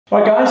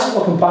Right guys,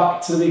 welcome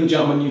back to the Regal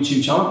Gentleman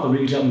YouTube channel, the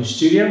Regal Gentleman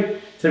Studio.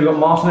 Today we've got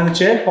Martin in the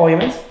chair. How are you,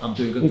 mate? I'm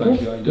doing good, thank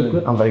you. How are you doing?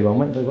 Good. I'm very well,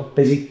 mate, very well.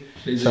 Busy.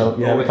 So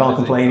yeah, we can't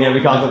complain,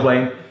 we can't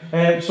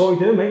complain. So what are we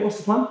doing, mate? What's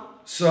the plan?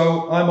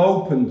 So I'm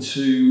open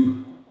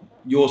to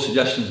your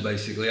suggestions,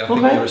 basically. I think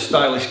you're a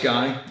stylish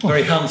guy,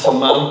 very handsome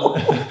man.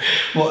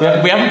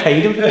 We haven't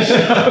paid him for this.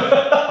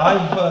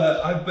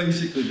 I've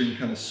basically been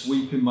kind of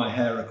sweeping my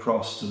hair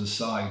across to the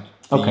side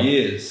for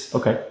years.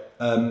 Okay.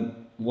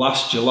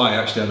 Last July, I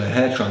actually had a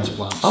hair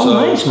transplant. Oh, so,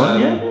 nice, man.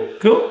 Yeah,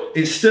 cool.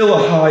 It's still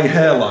a high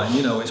hairline,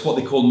 you know. It's what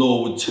they call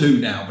Norwood 2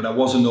 now, but I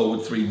was a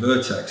Norwood 3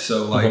 vertex,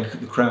 so like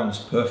the crown's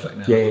perfect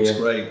now. It looks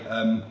great.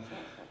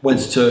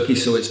 Went to Turkey,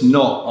 so it's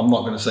not. I'm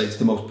not going to say it's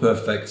the most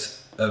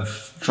perfect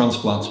of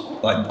transplants.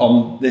 Like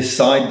on this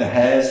side, the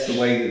hairs,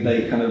 the way that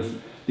they kind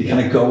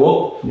of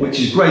go up, which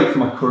is great for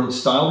my current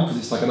style because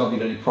it's like I don't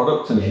need any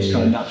product and it just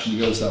kind of naturally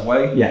goes that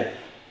way. Yeah.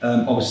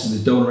 Obviously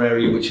the donor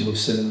area, which you'll have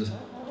seen,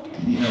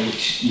 you know,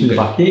 which you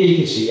back here, you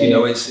can see. You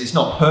know, it's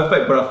not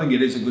perfect, but I think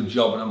it is a good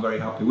job, and I'm very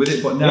happy with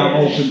it. But now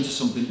I'm open to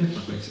something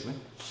different, basically.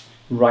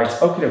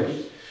 Right.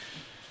 Okay.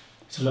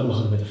 Let's have a little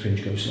look at where the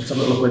fringe goes. Let's have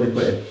a look where they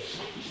put it.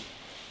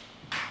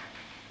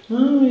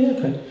 Oh yeah,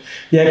 okay.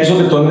 Yeah, because what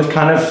they've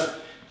done,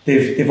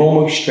 they've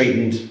almost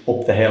straightened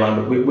up the hairline,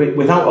 but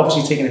without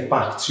obviously taking it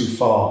back too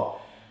far.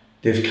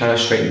 They've kind of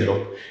straightened it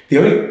up.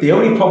 The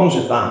only problems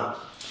with that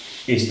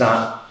is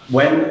that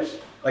when,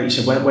 like you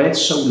said, when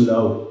it's so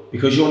low,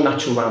 because your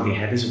natural round your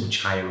head is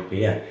much higher up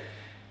here,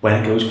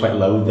 when it goes quite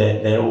low,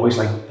 they're always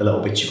like the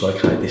little bits you've got to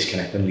kind of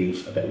disconnect and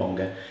leave a bit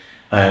longer.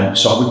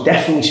 So I would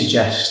definitely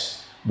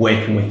suggest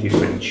working with your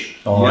fringe.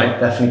 All right,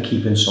 definitely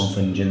keeping some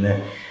fringe in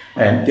there.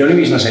 The only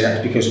reason I say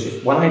that is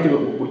because when I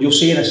do it, you'll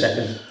see in a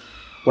second,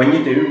 when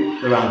you do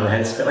the round of the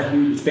head, it's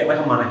a bit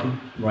like a mannequin,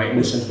 right? In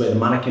the sense where the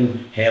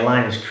mannequin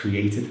hairline is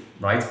created,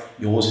 right?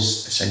 Yours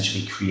is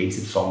essentially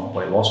created from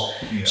what it was.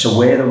 Yeah. So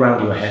where the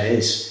round of your head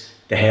is,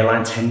 the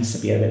hairline tends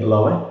to be a bit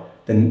lower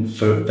than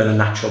a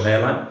natural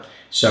hairline.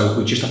 So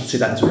we just have to take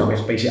that into account. We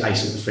have to basically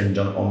isolate the fringe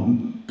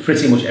on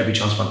pretty much every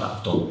transplant that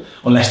I've done,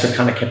 unless they've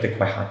kind of kept it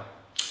quite high,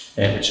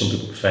 which some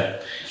people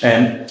prefer.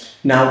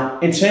 Now,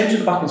 in terms of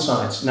the back and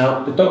sides,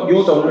 now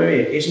your donor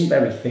area isn't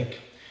very thick,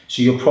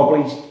 so you'll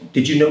probably,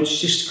 did you notice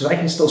just, because I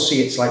can still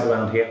see it slightly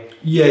around here?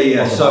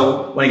 Yeah.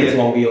 So when it gets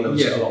longer, you'll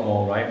notice it a lot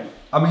more, right?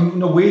 I mean, you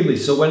know, weirdly,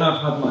 so when I've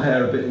had my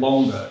hair a bit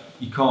longer,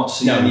 you can't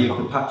see any of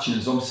the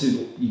patchiness.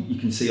 Obviously, you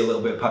can see a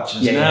little bit of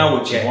patchiness now,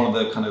 which is one of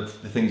the kind of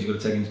the things you've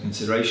got to take into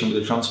consideration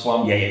with a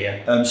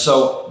transplant.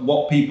 So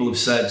what people have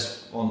said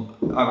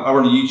I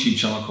run a YouTube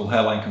channel called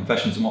Hairline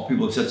Confessions, and what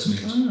people have said to me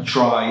is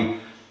try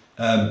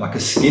like a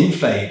skin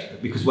fade,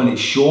 because when it's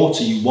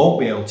shorter, you won't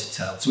be able to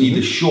tell. So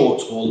either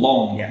short or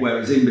long,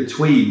 whereas in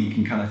between, you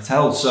can kind of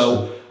tell.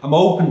 So I'm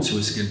open to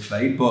a skin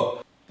fade,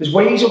 but there's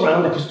ways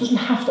around it, because it doesn't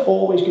have to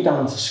always go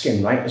down to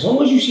skin, right? As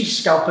long as you see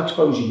scalp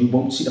exposure, you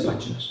won't see the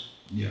patchiness.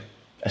 Yeah.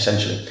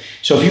 Essentially.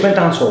 So if you went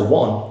down to a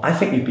 1, I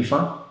think you'd be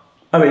fine.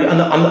 I mean,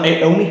 and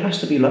it only has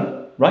to be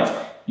low, right?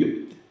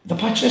 The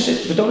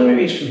patchiness, the donor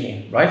area is from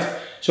here, right?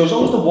 So as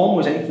long as the 1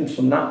 was anything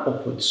from that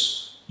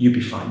upwards, you'd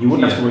be fine. You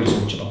wouldn't have to worry too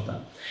much about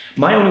that.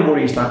 My only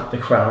worry is that the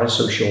crown is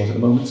so short at the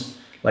moment.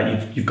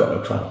 Like you've got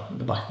no crown at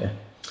the back there.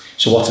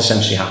 So what's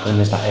essentially happening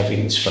is that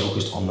everything's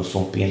focused on the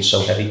front being so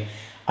heavy,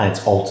 and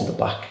it's altered the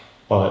back,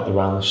 or the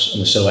roundness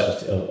and the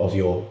silhouette of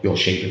your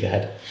shape of the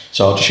head.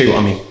 So I'll just show you what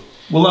I mean.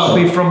 Will that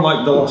be from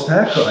like the last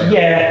haircut?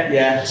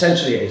 Yeah,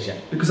 essentially it is, yeah.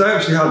 Because I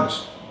actually had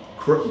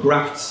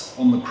grafts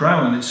on the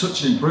crown, and it's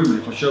such an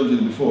improvement if I showed you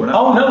them before and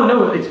after. Oh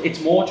no,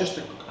 it's more just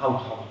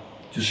how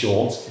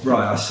short.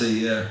 Right, I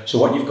see, yeah. So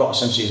what you've got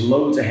essentially is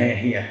loads of hair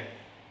here,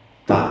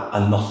 that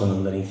and nothing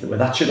underneath it. But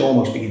that should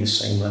almost be the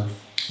same length,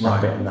 that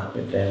bit and that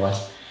bit there, right?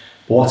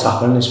 But what's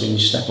happening is when you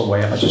step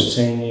away, if I just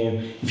turn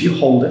you, if you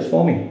hold it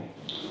for me,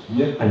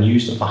 and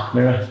use the back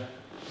mirror,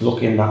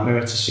 look in that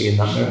mirror to see in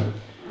that mirror.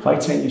 If I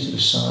turn you to the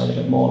side a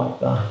bit more like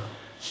that,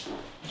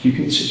 you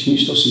can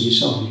still see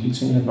yourself. You can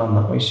turn it around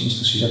that way, so you can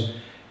still see yourself.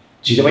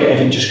 See the way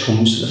everything just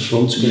comes to the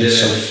front because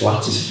it's so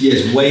flat.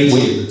 It's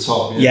weighty at the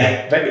top.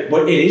 Yeah,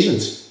 but it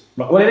isn't.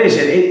 Well, it is.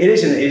 It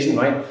is and it isn't,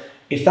 right?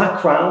 If that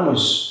crown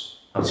was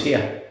out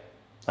here,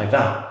 like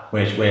that,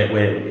 where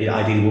it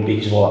ideally would be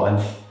because of all that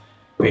length,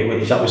 but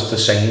if that was the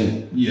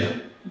same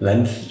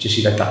length, just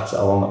see like that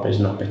along that bit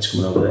and that bit's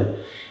coming over there.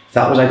 If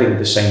that was ideally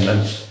the same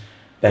length,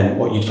 then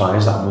what you'd find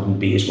is that wouldn't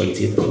be as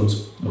weighty at the front.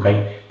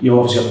 Okay, you've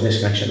obviously got the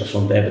disconnection at the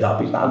front there,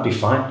 but that'd be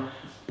fine.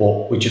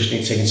 But we just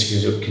need to take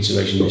into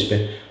consideration this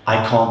bit.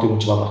 I can't do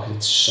much about that because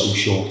it's so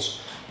short.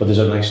 But there's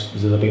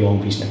a big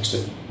long piece next to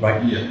it,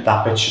 right? Yeah.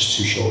 That bit's just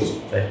too short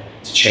there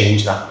to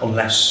change that,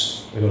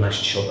 unless we go nice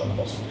and short on the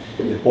bottom.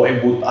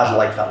 But I'd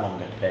like that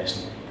longer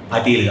personally.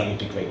 Ideally, that would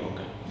be great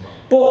longer.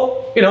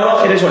 But you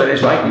know, it is what it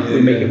is, right?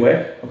 We make it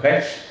work,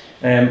 okay?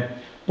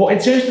 But in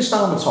terms of the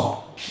style on the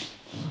top,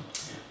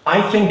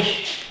 I think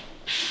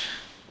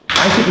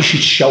you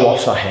should show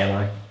off that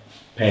hairline,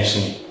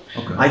 personally.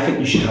 Okay. I think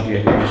you should have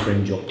your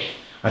fringe up.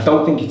 I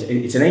don't think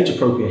it's an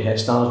age-appropriate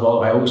hairstyle as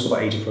well. I always talk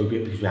about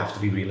age-appropriate because we have to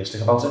be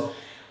realistic about it.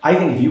 I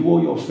think if you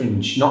wore your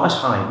fringe, not as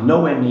high,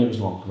 nowhere near as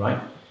long, right?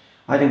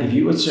 I think if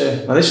you were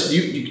to, now this,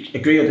 you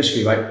agree or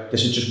disagree, right?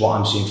 This is just what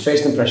I'm seeing.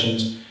 First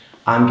impressions,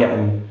 I'm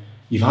getting,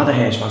 you've had a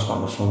hair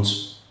transplant in the front.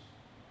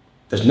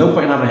 There's no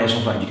point in having a hair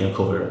transplant if you're going to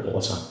cover it all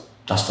the time.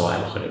 That's the way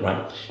I look at it,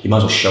 right? You might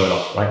as well show it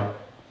off, right?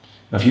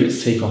 Now if you were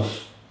to take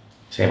off,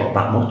 say about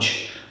that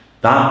much,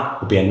 that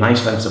would be a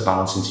nice length of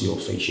balance into your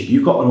face shape.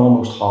 You've got an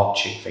almost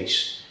heart-shaped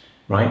face,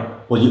 right?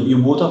 Well,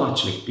 you would have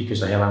actually, because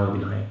the hairline would have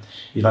been higher.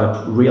 You've had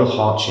a real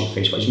heart-shaped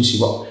face, but as you can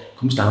see, what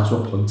comes down to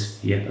a point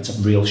here, that's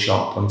a real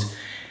sharp point.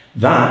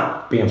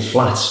 That, being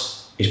flat,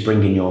 is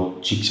bringing your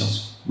cheeks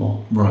out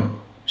more. Right.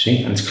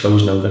 See? And it's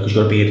closing over, because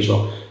you've got a beard as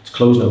well. It's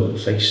closing over the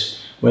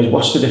face. Whereas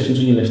what's the difference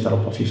when you lift that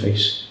up off your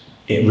face?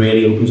 It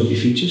really opens up your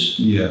features.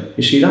 Yeah.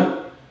 You see that?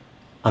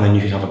 And then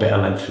you can have a bit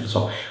of length through the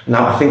top.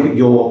 Now I think with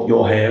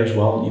your hair as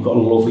well, you've got a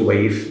lovely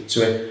wave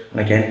to it. And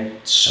again,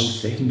 it's so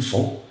thick and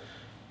full.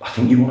 I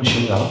think you want to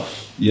show that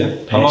off. Yeah.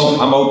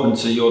 I'm open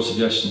to your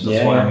suggestions,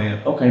 that's why I'm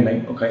here. Okay,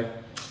 mate, okay.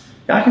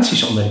 Yeah, I can see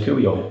something really cool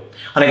with your hair.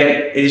 And again,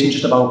 it isn't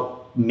just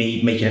about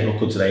me making it look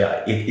good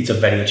today. It's a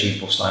very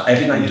achievable style.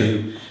 Everything I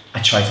do,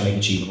 I try to make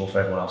achievable for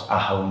everyone else at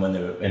home when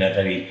they're in a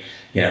very,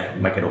 you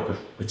might get up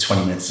with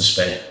 20 minutes to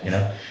spare,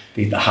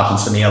 That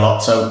happens to me a lot.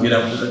 So, I just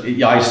don't want to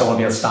be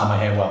able to style my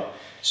hair well.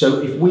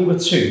 So if we were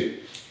to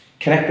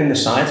connect in the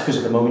sides, because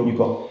at the moment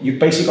you've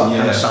basically got a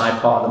kind of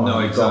side part at the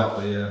moment. No,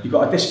 exactly, You've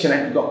got a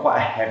disconnect, you've got quite a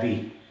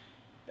heavy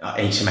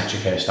asymmetric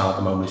hairstyle at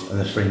the moment, and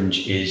the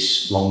fringe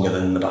is longer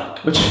than the back,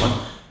 which is fine.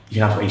 You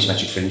can have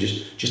asymmetric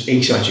fringes, just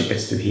asymmetric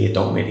bits through here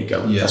don't really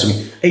go. Yeah. That's what I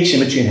mean.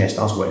 Asymmetry in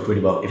hairstyles work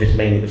really well if it's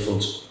mainly the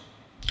front,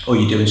 or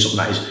you're doing something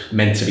that is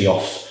meant to be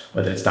off,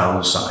 whether it's down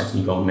the side and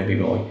you go maybe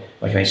more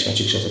like an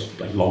asymmetric sort of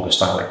like longer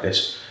style like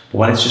this. But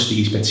when it's just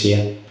these bits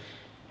here,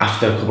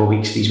 after a couple of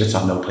weeks, these bits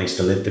have no place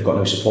to live. They've got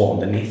no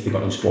support underneath. They've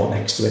got no support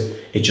next to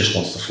it. It just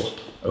wants to flop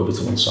over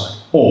to one side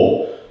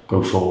or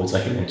go forwards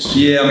like it wants.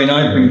 Yeah, I mean,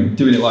 I've been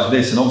doing it like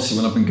this, and obviously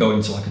when I've been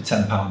going to like a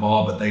 £10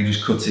 barber, they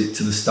just cut it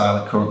to the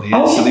style it currently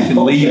is. So they've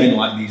been leaving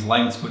like these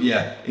lengths, but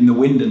in the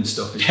wind and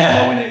stuff, it's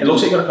blowing it. It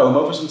looks like you've got a comb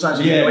over sometimes.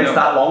 It's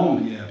that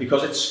long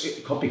because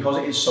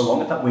it is so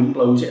long. If that wind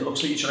blows it,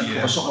 looks like you're trying to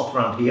cover something up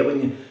around here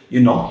when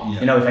you're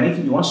not. Yeah. If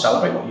anything, you want to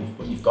celebrate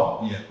what you've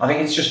got. Yeah. I think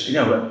it's just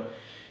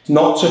it's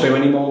not taboo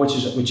anymore, which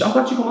I'm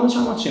glad you come on the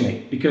channel actually,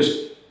 mate,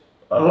 because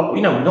a lot,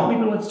 not many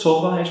people like to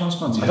talk about hair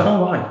transplants. I don't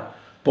know why,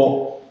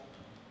 but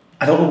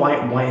I don't know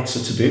why it's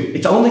a taboo. I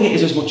don't think it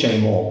is as much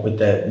anymore with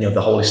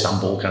the whole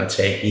Istanbul kind of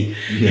Turkey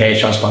hair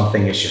transplant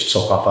thing. It's just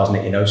took off,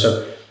 hasn't it?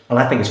 So, and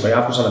I think it's great.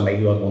 I've just had a mate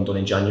who had one done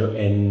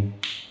in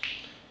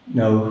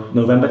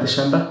November,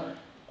 December.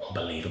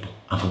 Unbelievable.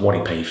 And for what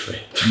he paid for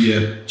it.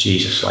 Yeah.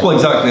 Jesus. Well,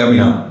 exactly. I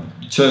mean,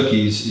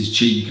 Turkey is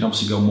cheap. You can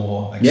obviously go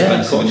more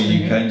expensive in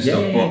the UK and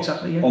stuff. But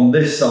exactly, on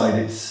this side,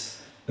 it's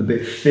a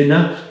bit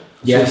thinner.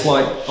 So it's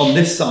like on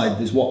this side,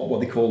 there's what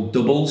they call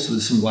doubles. So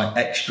there's some like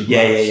extra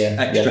grafts,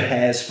 extra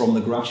hairs from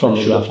the graft that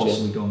should have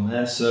possibly gone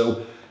there.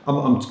 So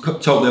I'm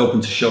totally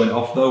open to showing it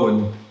off though.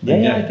 And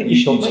I think you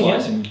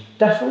should.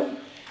 Definitely.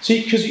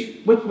 See, because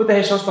with the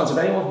hair transplants, if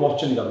anyone's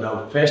watching, they don't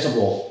know. First of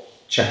all,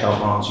 check out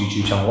Martin's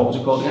YouTube channel. What was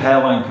it called?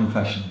 Hairline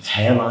Confessions.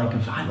 Hairline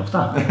Confessions. I love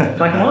that.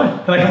 Can I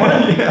come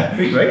on? Yeah. It'd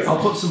be great. I'll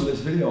put some of this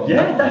video on.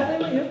 Yeah,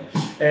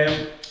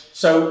 definitely.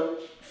 So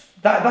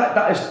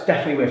that is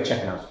definitely worth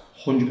checking out.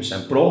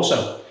 100%. But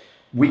also,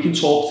 we can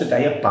talk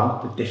today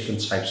about the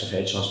different types of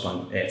hair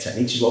transplant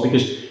techniques as well,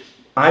 because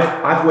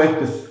I've worked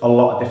with a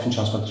lot of different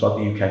transplants throughout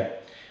the UK,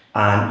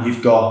 and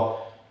you've got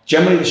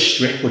generally the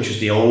strip, which was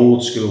the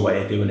old school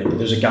way of doing it. But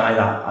there's a guy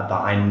that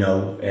I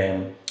know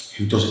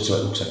who does it so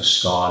it looks like a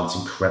scar, and it's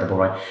incredible,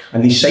 right?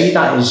 And they say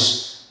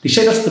that's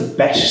the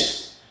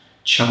best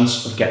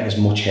chance of getting as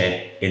much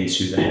hair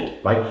into the head,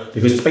 right?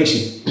 Because it's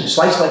basically it's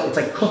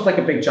like cut like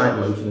a big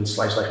giant loaf and then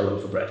sliced like a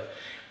loaf of bread.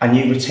 And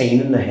you're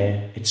retaining the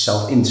hair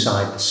itself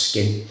inside the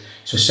skin.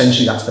 So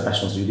essentially that's the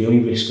best one to do. The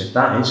only risk with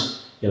that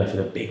is you're left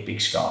with a big,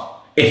 big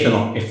scar. If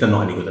they're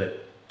not any good at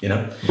it,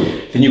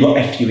 Then you've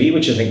got FUE,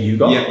 which I think you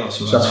got. Yeah,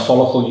 that's right. So that's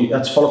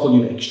follicle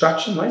unit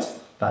extraction, right?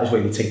 That is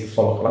where they take the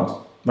follicle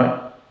out,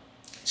 right?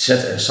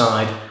 Set it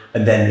aside,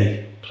 and then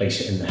they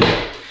place it in the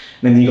hair.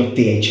 And then you've got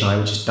DHI,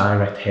 which is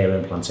direct hair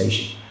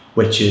implantation,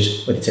 which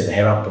is where they take the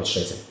hair out, put it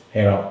straight in,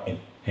 hair out, in,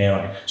 hair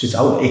out in.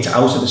 So it's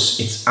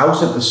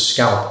out of the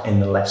scalp in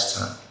less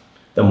time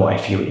than what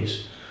FUE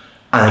is.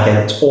 And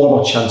again, it's all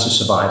about chance of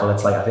survival.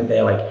 It's like, I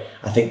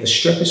think the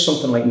strip is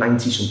something like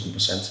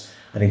 90-something%.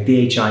 I think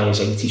DHI is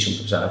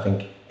 80-something%. I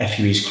think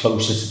FUE is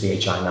closer to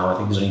DHI now. I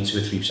think there's only 2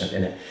 or 3%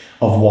 in it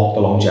of what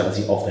the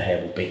longevity of the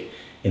hair will be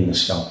in the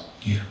scalp.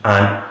 Yeah.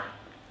 And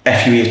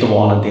FUE is the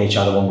one and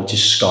DHI the one which is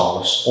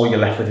scarless. All you're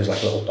left with is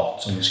like little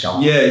dots on the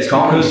scalp. Yeah, it's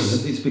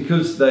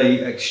because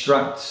they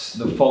extract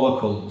the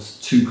follicles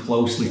too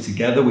closely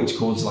together, which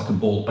causes like a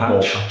bald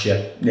patch.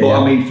 I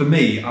mean, for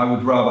me, I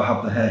would rather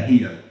have the hair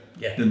here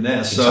than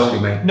there. So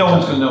no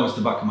one's going to notice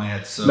the back of my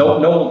head. So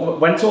no,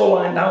 when it's all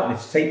lined out and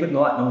it's tapered and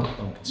all that, no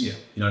one can see it.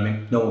 You know what I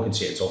mean? No one can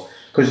see it at all.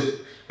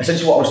 Because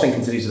essentially what I was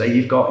thinking to do today,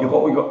 you've got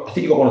I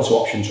think you've got 1 or 2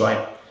 options,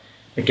 right?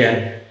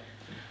 Again,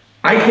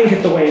 I think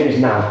it the way it is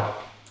now,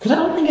 because I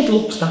don't think it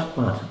looks that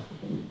bad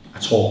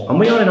at all. And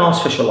we are in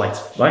artificial light,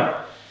 right?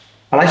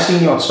 And I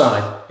seen you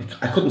outside,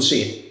 I couldn't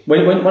see it. When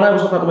I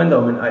was looking out the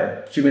window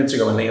a few minutes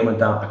ago when Liam went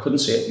down, I couldn't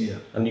see it. Yeah.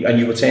 And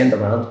you were turned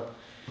around,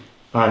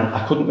 and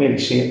I couldn't really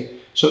see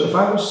it. So if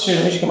I was to,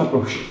 let me just get my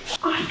brush.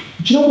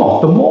 Do you know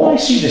what? The more I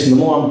see this and the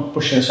more I'm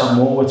brushing this out,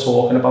 the more we're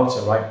talking about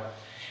it, right?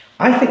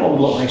 I think what would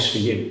look nice for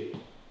you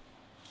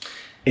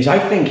is, I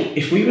think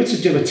if we were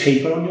to do a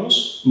taper on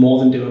yours, more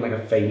than doing like a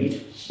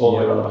fade all the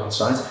way around the back and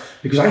sides,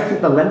 because I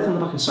think the length on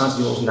the back and sides of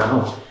yours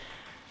now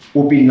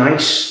would be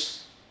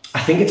nice. I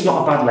think it's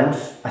not a bad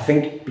length. I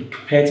think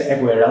compared to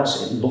everywhere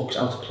else, it looks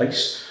out of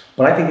place.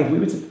 But I think if we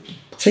were to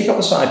take out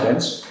the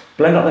sideburns,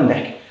 blend out the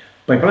neck,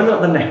 by blending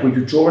out the neck, we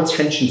would draw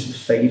attention to the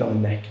fade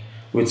on the neck.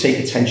 We would take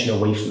attention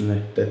away from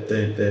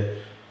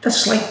the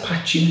slight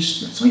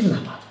patchiness. It's not even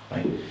that bad,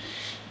 right?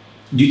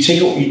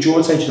 You draw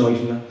attention away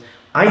from that.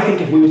 I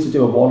think if we were to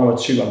do a 1 or a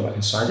 2 on the back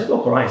and sides, it'd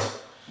look alright.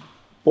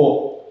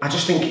 But I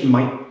just think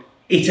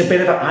it's a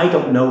bit of I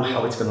don't know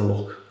how it's going to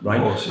look, right?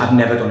 Course, yeah. I've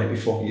never done it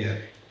before. Yeah.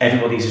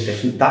 Everybody's is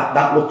different.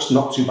 That looks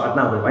not too bad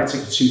now, but if I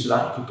take a 2 to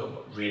that, it could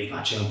go really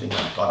patchy and think,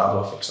 oh God,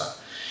 how do I fix that?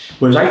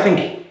 Whereas I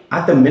think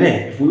at the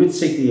minute, if we were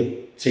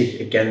to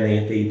take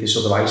again the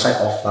sort of eyesight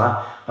off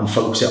that and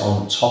focus it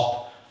on the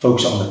top,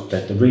 focus it on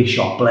the really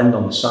sharp blend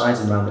on the sides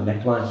and around the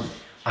neckline,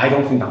 I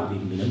don't think that would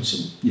even be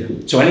noticeable. Yeah.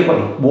 So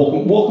anybody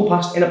walking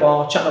past in a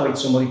bar, chatting away to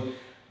somebody,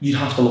 you'd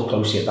have to look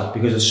closely at that,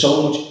 because there's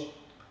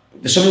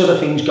so many other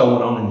things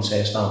going on in this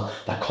hairstyle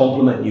that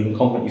complement you and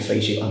complement your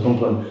face shape and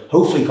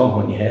hopefully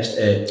complement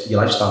your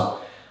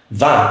lifestyle.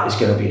 That is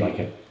going to be like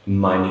a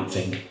minute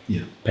thing.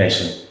 Yeah.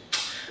 Personally.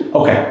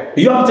 Okay. Are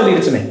you happy to leave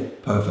it to me?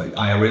 Perfect.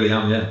 I really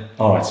am, yeah.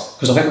 All right.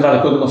 Because I think we've had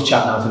a good enough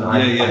chat now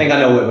tonight. Yeah, yeah. I think I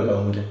know where we're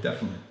going with it.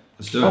 Definitely.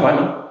 Let's do it. All right,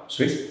 man.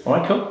 Sweet. All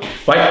right, cool.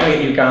 Right, I'm going to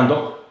get you gowned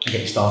up and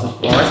get you started.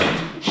 All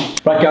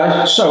right. Right,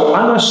 guys. So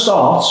I'm going to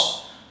start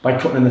by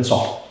cutting in the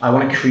top. I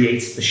want to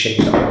create the shape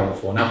that we're going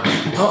for. Now,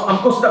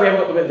 I'm gutted that we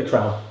haven't got the bit of the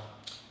crown,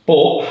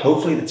 but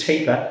hopefully the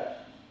taper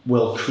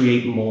will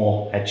create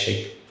more head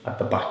shape at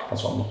the back.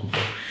 That's what I'm looking for.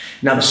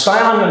 Now, the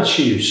style I'm going to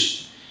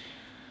choose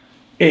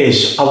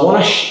is, I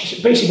want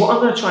to, basically what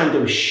I'm going to try and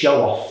do is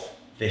show off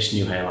this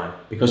new hairline,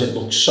 because it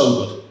looks so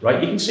good,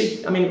 right? You can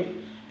see, I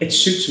mean, it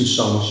suits him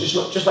so much,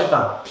 just like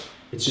that.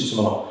 It suits him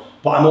a lot.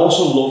 But I'm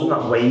also loving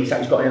that wave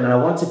that he's got in, and I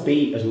want it to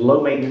be as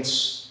low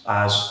maintenance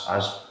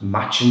as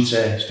matching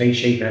to his face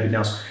shape and everything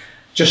else,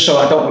 just so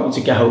I don't want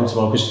you to get home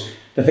tomorrow, because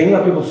the thing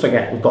that people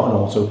forget, we've got an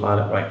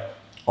autopilot, right?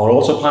 Our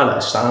autopilot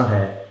is standing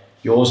here,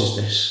 yours is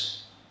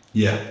this.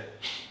 Yeah.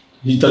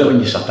 You done it when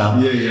you sat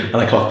down. Yeah, yeah. And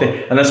I clocked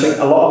it. And I think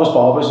a lot of us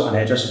barbers and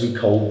hairdressers, we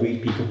cold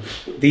read people.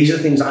 These are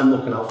the things I'm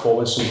looking out for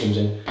when someone comes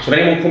in. So if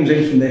anyone comes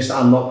in from this,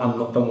 I'm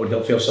not, don't worry,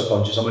 don't feel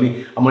subconscious. I'm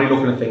only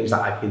looking at things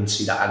that I can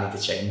see that I need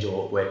to change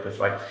or work with,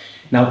 right?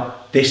 Now,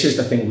 this is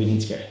the thing we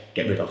need to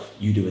get rid of.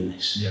 You doing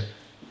this. Yeah.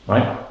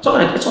 Right? It's not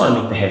to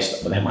make the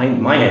hairstyle,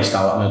 my hairstyle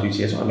that I'm going to do to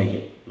you, it's not to make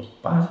it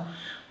look bad.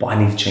 But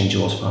I need to change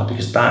yours part,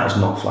 because that is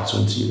not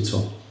flattering to you at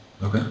all.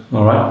 Okay.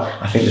 All right?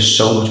 I think there's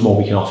so much more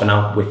we can offer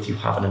now with you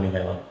having a new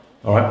hairline.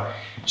 All right,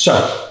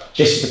 so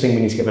this is the thing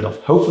we need to get rid of.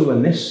 Hopefully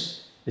when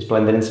this is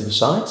blended into the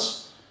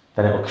sides,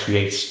 then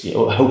hopefully it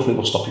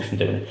will stop you from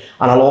doing it.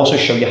 And I'll also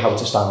show you how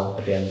to style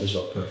at the end as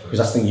well. Perfect. Because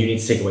that's the thing you need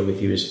to take away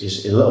with you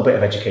is a little bit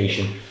of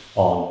education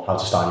on how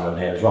to style your own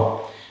hair as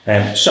well.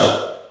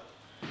 So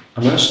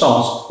I'm going to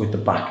start with the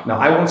back. Now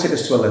I want to take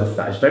this to a length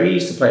that is very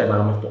easy to play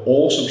around with, but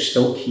also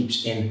still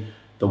keeps in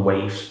the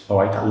wave, all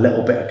right, that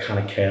little bit of kind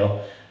of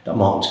curl that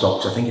Martin's got,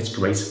 because I think it's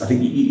great. I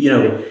think, you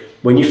know,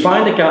 when you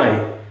find a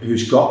guy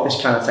who's got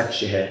this kind of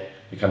texture here,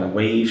 the kind of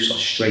wave,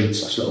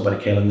 straight, a little bit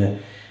of curl in there,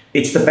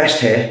 it's the best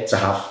hair to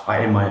have,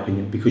 in my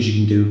opinion, because you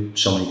can do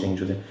so many things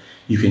with it.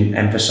 You can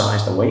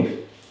emphasize the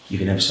wave, you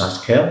can emphasize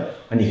the curl,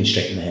 and you can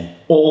straighten the hair.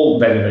 All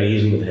very, very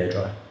easily with a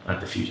hairdryer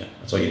and diffuser.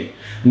 That's all you need.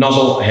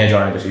 Nozzle, a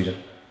hairdryer, and diffuser,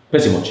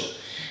 pretty much.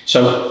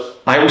 So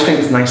I always think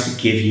it's nice to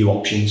give you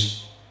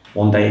options.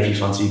 One day, if you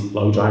fancy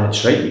blow drying it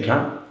straight, you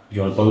can. If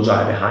you want to blow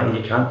dry it a bit higher,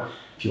 you can.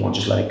 If you want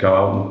to just let it go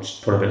out and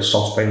just put a bit of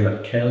salt spray and let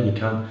it curl, you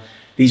can.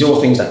 These are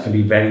all things that can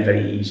be very,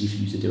 very easy for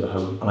you to do at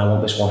home. And I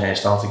want this one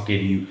hairstyle to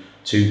give you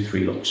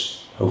 2-3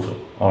 looks, hopefully,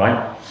 all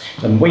right?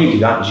 And the way you do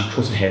that is you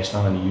cut a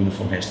hairstyle and a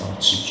uniform hairstyle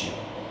that suits you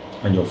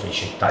and your face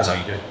shape. That is how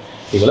you do it.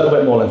 Give a little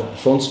bit more length at the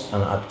front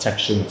and add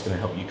texture that's going to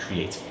help you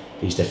create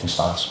these different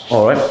styles.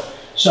 All right,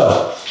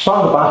 so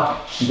start at the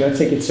back. I'm going to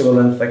take it to a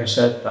length, like I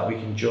said, that we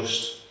can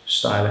just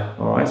style it,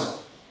 all right?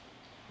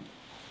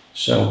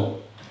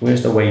 So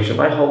where's the wave? So if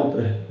I hold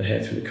the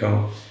hair through the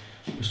comb,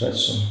 just let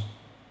some.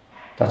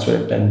 That's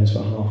where it bends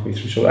about halfway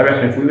through. So I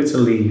reckon if we were to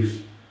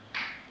leave,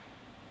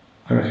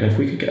 I reckon if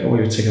we could get away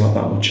with taking about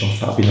that much off,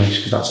 that'd be nice,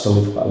 because that's still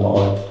with quite a lot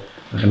of length.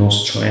 I can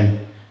also try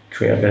and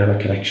create a bit of a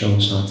connection on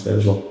the sides there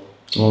as well.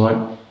 All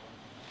right.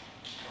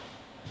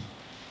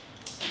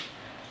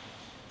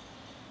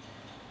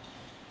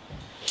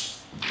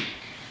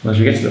 And as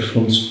we get to the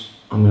front,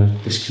 I'm going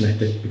to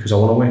disconnect it, because I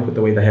want to work with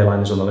the way the hairline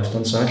is on the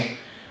left-hand side,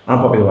 and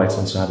probably the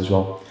right-hand side as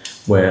well,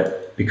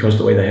 where because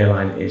the way the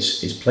hairline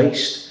is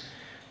placed,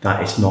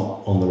 that it's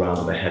not on the round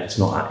of the head. It's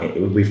not.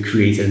 We've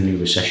created a new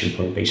recession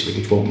point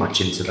basically, which won't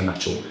match into the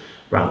natural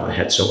round of the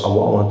head. So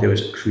what I want to do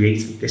is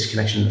create a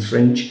disconnection in the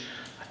fringe.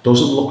 It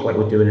doesn't look like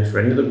we're doing it for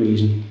any other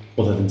reason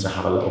other than to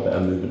have a little bit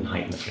of movement and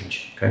height in the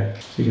fringe. Okay.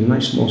 So you can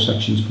nice small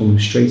sections, pull them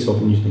straight up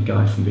and using the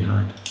guide from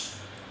behind.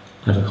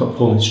 And if I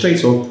pull it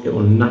straight up, it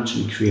will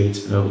naturally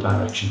create an over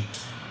direction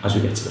as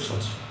we get to the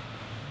front.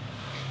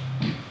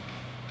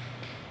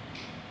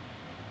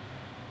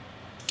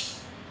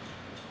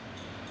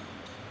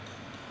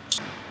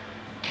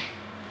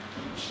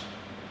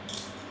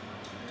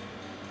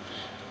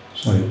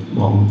 Sorry,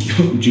 Mom,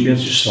 would you be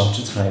able to just start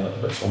to tie a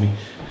little bit for me?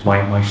 Because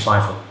my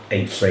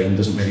 5'8" frame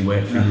doesn't really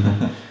work for me.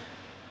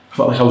 I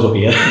felt like I was up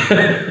here.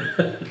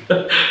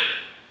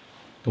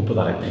 Don't put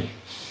that in me.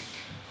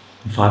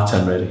 I'm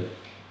 5'10" really.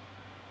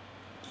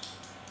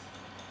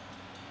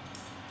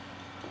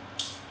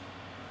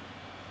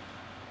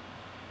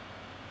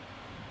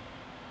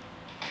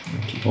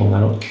 And keep pulling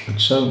that up like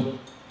so.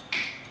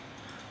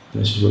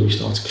 And this is where we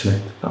start to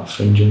connect that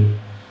fringe in.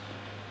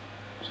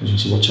 So as you can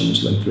see, watch how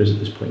much length there is at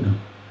this point now.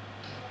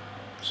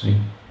 See,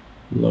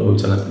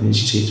 loads of length, and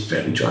as you see, it's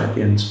very dry at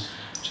the ends.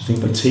 So I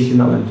think by taking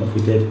that length off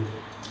we did,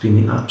 it's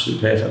been the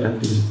absolute perfect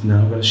length because it's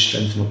now going to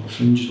strengthen up the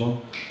fringe as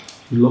well.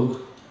 If you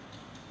look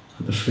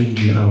at the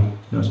fringe now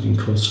it's been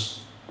cut.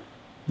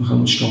 Look how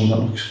much stronger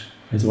that looks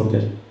compared to what it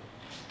did.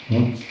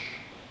 Right.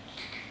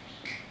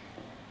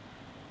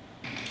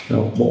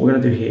 Now, what we're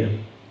going to do here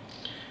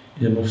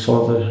is I'm going to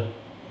follow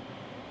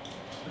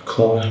the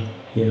corner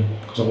here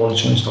because I want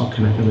to try and start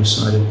connecting this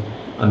side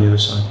and the other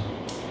side.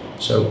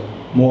 So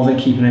more than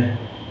keeping it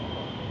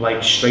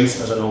like straight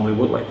as I normally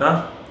would like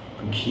that,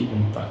 I'm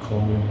keeping that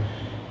corner in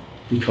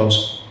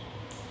because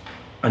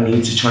I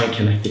need to try and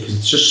connect it because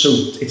it's just so,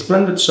 it's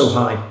blended so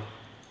high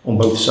on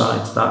both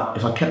sides that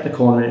if I kept the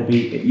corner in,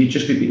 you'd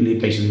just be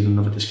basically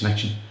another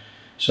disconnection.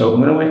 So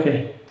I'm going to work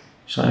a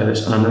side of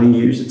this and I'm going to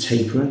use the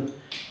tapering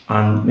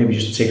and maybe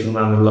just the tapering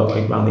around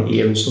the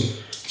ear and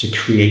stuff to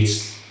create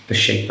the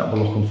shape that we're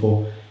looking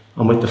for.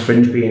 And with the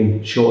fringe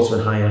being shorter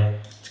and higher,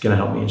 it's going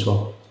to help me as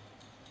well.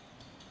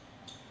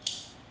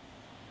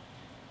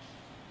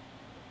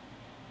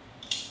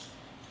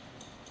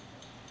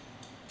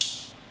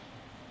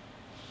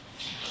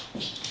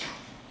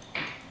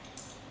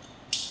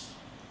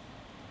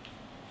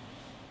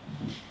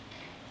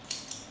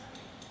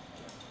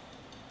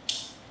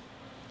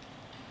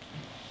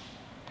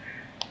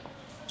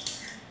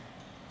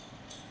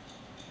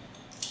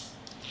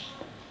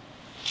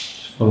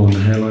 Following the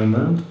hairline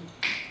round.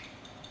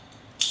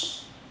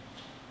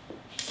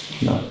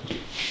 Now,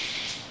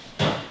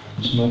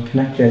 so I'm going to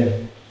connect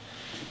in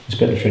this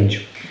bit of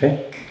fringe,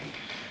 okay?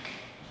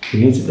 We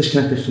need to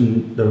disconnect it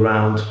from the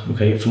round,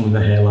 okay, from the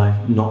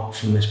hairline, not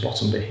from this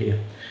bottom bit here.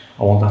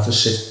 I want that to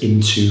sit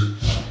into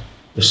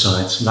the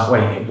sides, and that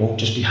way it won't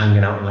just be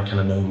hanging out in like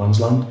kind of no man's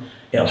land.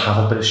 It'll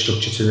have a bit of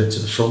structure to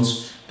the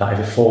front, that if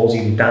it falls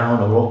either down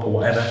or up or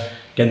whatever,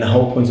 again, the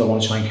whole point I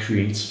want to try and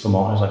create for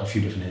Martin is like a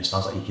few different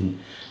hairstyles that he can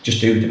just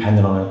do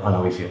depending on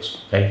how he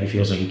feels. Okay, if he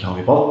feels like he can't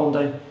be bothered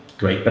one day,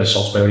 great, bit of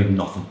salt spray or even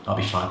nothing, that'll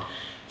be fine.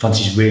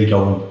 Fancy's really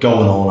going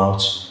all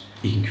out,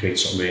 he can create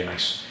something really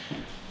nice.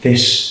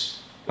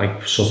 This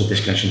like sort of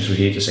disconnection through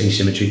here, just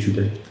asymmetry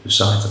through the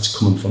sides that's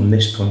coming from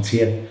this point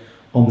here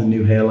on the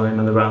new hairline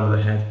and the round of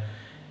the head.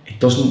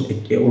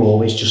 It will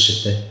always just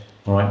sit there,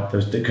 all right,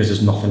 because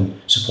there's nothing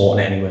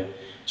supporting it anyway.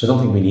 So I don't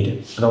think we need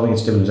it. I don't think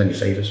it's doing us any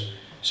favours.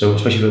 So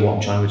especially with what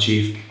I'm trying to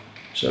achieve.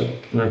 So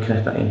I'm going to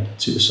connect that in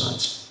to the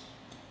sides.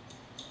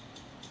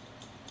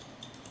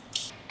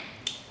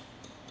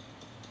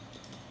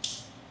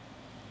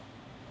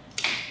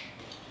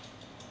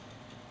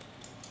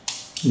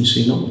 You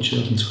see not much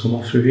nothing to come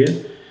off through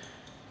here.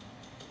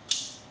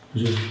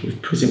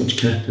 We've pretty much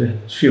connected it.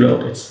 There's a few little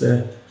bits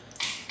there.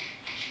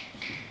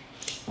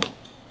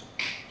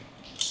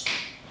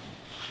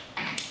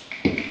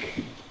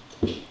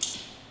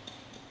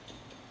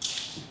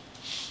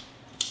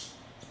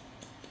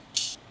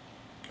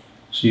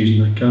 So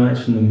using that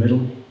guide from the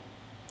middle,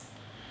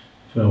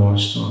 if I want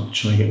to start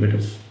trying to get rid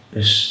of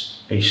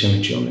this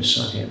asymmetry on this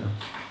side here now.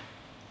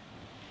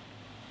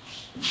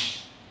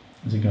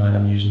 There's a guide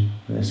I'm using,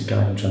 and there's the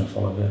guide I'm trying to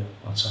follow there,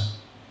 outside.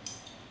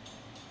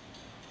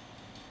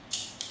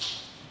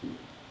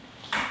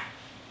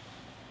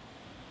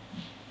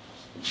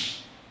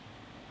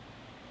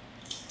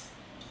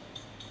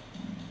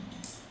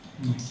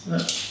 Like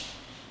that.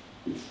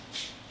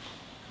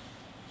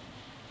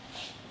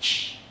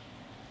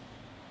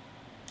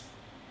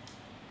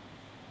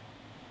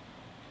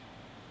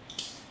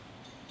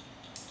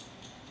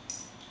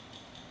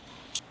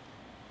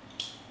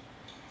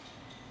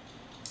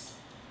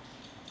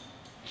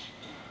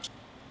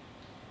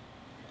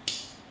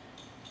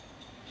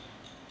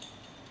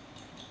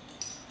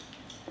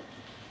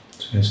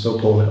 And still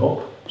pulling it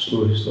up, so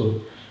we're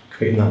still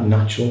creating that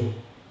natural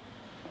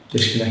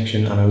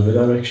disconnection and over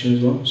direction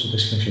as well. So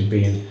disconnection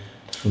being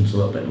the front a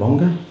little bit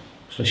longer,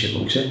 especially it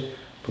looks it,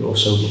 but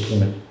also we're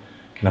pulling it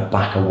kind of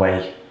back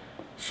away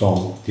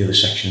from the other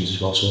sections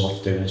as well. So what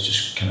I'm doing is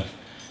just kind of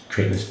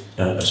creating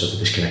a sort of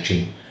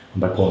disconnection,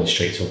 and by pulling it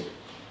straight up,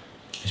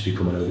 it's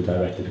becoming over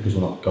directed because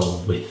we're not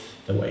going with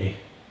the way it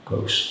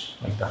goes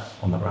like that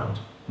on the round.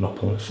 We're not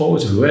pulling it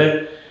forwards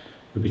everywhere,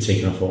 we'll be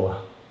taking off all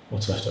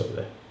what's left over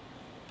there.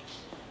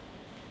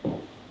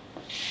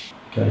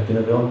 Connecting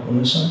a bit on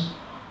this side.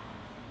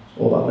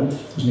 All that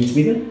length doesn't need to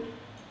be there.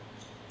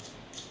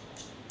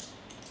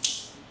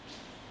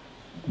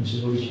 This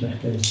is where we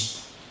connect in.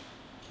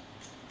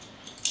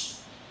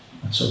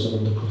 That sort of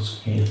undercut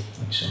here,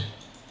 like so.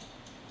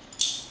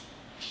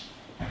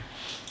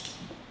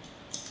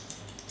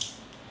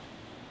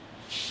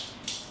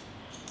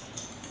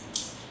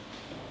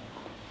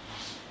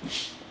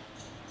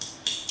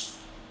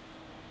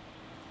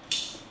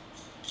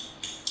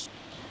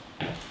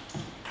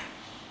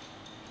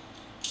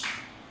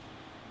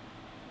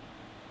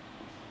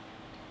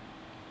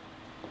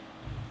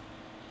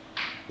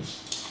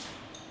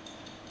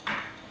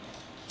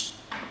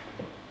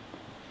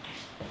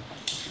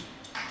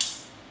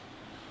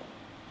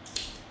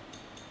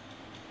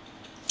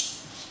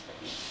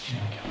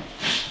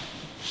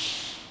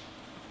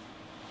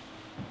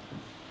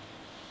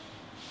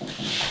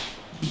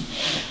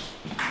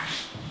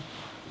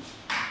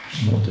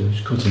 What I'll do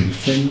is cut in the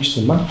fringe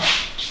to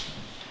match.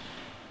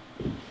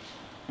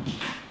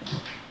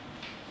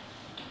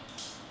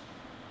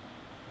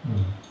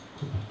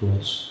 Cut the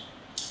bloods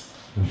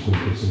and put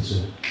it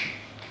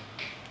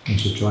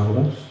into a triangle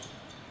length.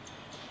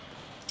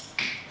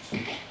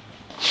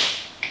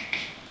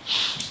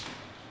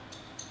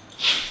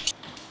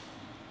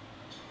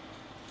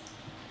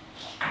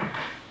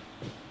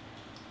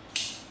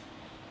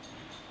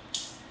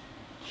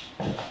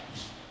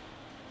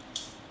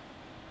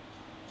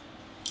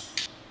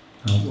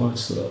 While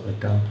it's a little bit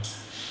damp,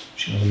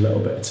 should have a little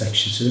bit of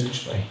texture to it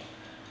just by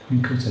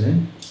cutting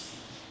in.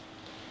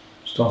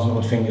 Starting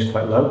with the fingers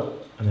quite low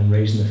and then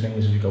raising the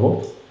fingers as you go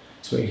up,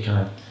 so you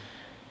kind of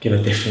give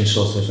a different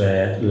sort of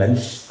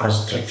length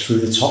as like through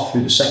the top,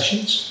 through the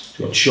sections.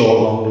 So you've got short,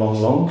 long,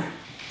 long, long.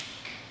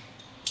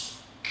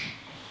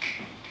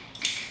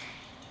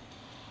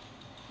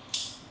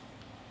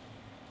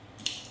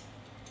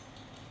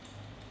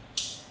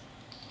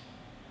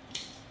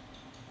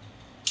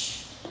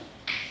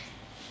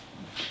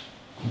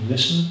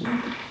 This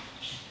one.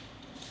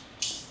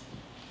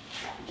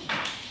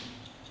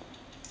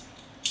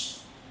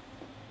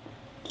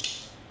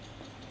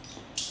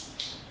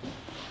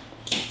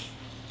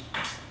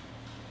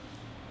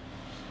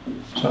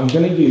 So I'm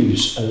going to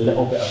use a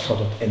little bit of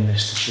product in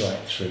this to dry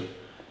it through,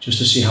 just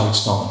to see how it's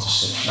starting to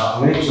sit. Now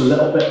I'm going to use a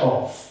little bit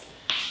of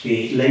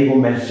the Label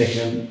Men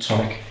Thickening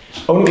Tonic,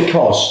 only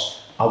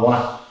because I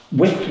want,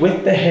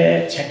 with the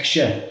hair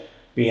texture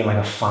being like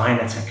a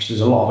finer texture,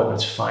 there's a lot of it, but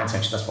it's a fine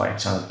texture, that's why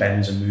it kind of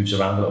bends and moves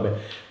around a little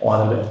bit. I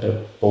want a little bit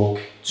of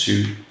bulk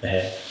to the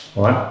hair.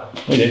 Alright,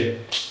 what we do,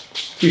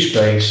 2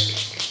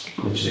 sprays,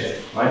 literally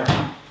it, right?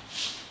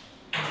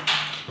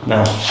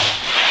 Now,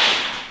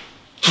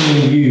 I'm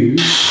going to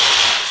use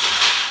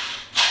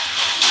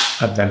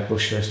a vent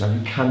brush first. Now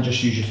you can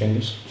just use your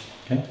fingers,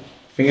 okay?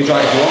 Finger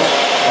dry if you want,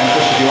 vent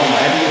brush if you want,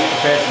 whatever you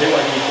prefer to do,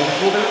 whatever you're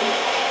comfortable doing.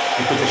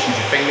 You could just use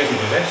your fingers and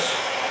do this.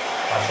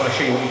 I just want to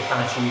show you what you can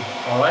achieve,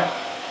 alright?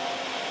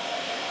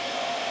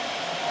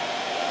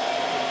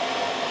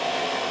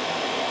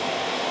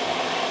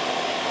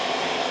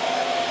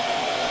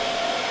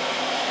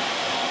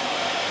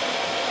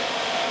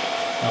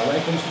 Now when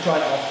it comes to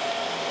drying it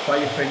off, try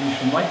your fringe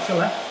from right to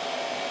left,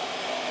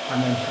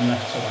 and then from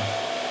left to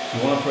right. You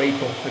want to break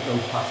up the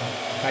growth pattern,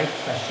 okay?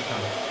 Best you can.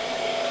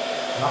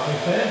 That way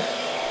first,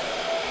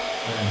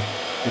 and then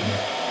do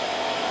that.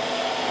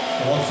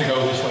 I want to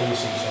go this way, you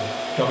see, so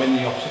go in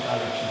the opposite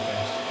direction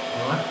first,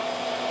 alright?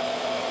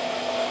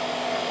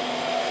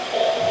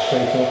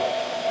 Straight up,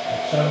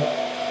 like so.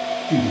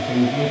 Do your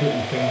fingers, you do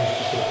your fingers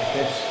just like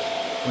this.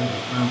 When you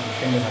round your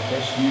fingers like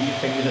this, use your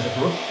fingers as a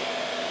brush.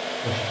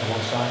 Brush it to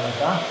one side like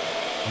that,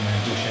 and then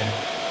brush it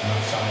on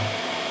that side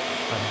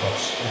and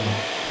across.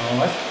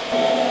 Alright?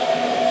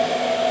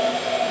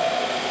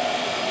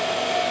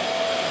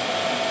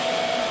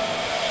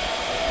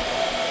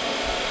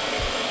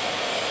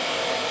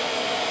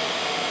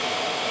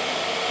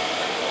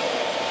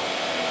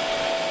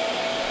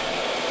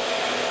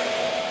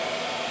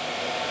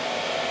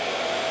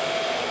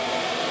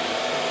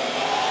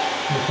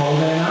 Hold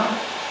there now.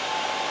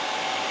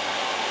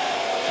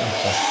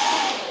 Okay.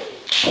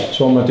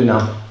 So what I'm going to do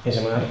now is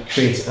I'm going to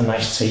create a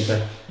nice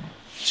taper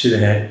to the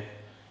hair.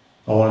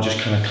 I want to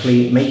just kind of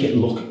make it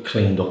look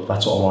cleaned up.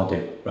 That's what I want to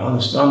do. Around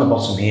the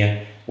bottom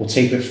here, we'll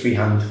taper it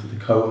freehand with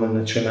the comb and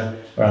the trimmer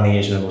around the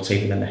ears, and then we'll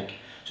taper the neck.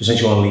 So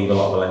essentially I want to leave a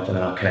lot of the length, and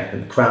then I'll connect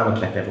the crown and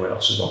connect everywhere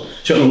else as well.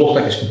 So it'll look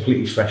like it's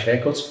completely fresh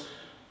haircut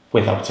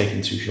without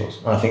taking too short.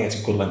 And I think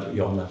it's a good length that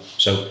you're on now.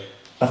 So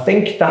I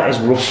think that is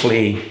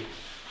roughly,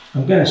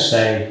 I'm going to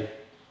say,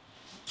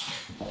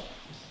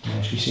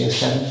 should we see a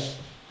 7?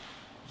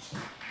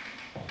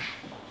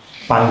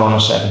 Bang on a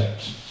 7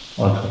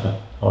 on a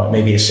clipper. Alright,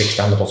 maybe a 6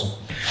 down the bottom.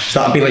 So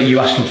that'd be like you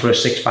asking for a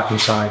 6 back in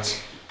sides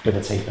with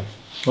a taper.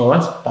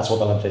 Alright, that's what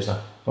the length is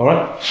now. All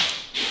right.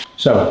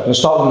 So I'm going to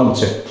start with number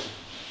 2.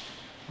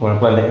 I'm going to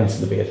blend it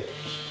into the beard.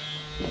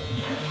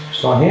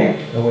 Start here,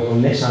 and work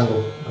on this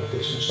angle like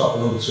this. And start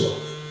with number 2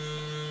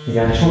 off.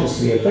 Again, I just want this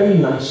to be a very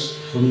nice,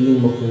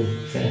 clean looking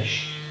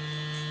finish.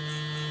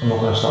 I'm not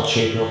going to start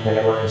shaping up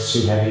hairlines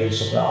too heavy and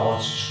stuff like that. I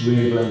want to just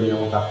really blend in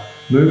all that.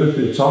 Move it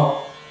through the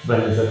top,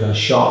 blend into the kind of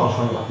sharpness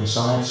running back and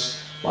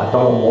sides. But I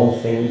don't want one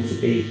thing to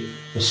be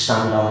the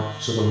standout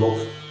sort of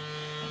look.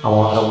 I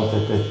don't want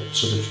the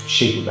sort of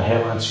shape of the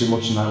hairline too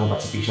much, and I don't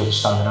want that to be sort of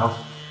standing out.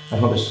 I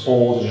want this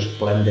all to just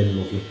blend in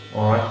lovely.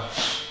 Alright.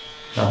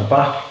 Now the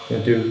back, I'm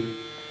going to do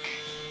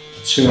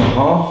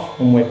 2.5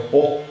 and work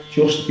up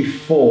just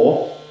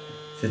before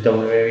the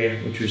donor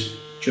area, which was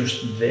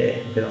just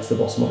there. Okay, that's the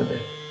bottom of it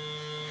there.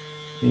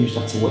 You use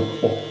that to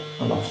work up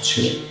and off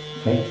to it.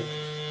 Okay.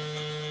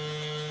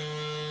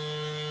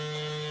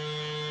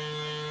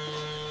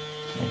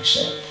 Like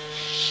so.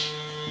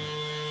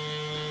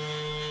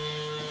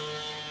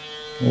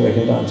 And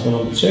working down to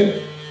number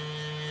 2.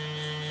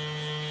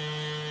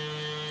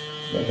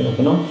 Working up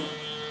and off.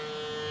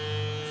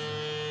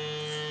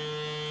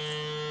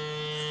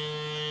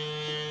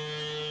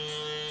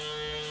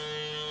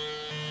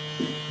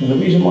 And the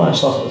reason why I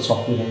started at the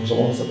top with him is I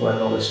wanted to blend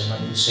all this in,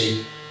 and you can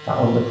see that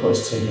undercut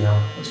is taken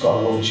out. It's got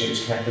a lovely shape,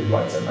 it's connected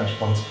right to a nice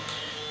point.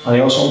 And I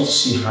also want to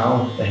see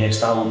how the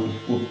hairstyle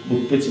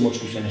will pretty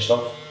much be finished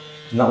off.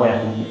 And that way I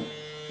can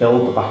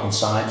build the back and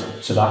side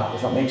to that,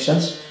 if that makes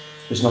sense.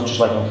 So it's not just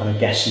like I'm kind of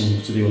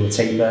guessing to do with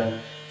the tape there.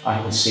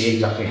 I can see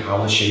exactly how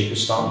the shape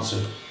is starting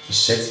to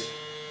sit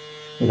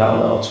without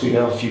a little tweak,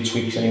 a few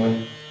tweaks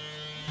anyway.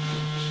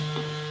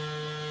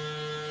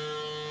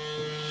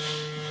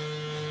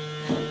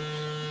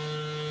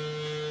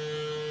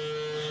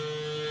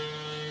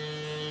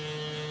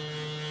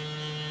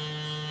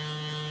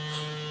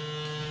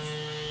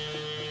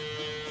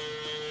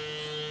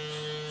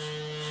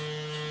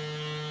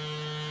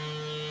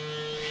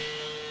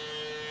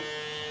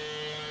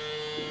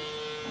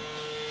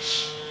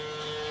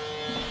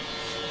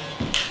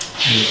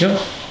 There we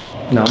go.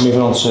 Now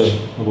moving on to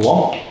number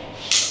 1.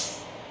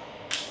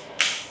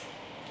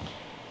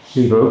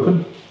 Leave her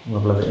open. I'm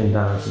going to blend it in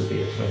down into the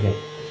beard. Again,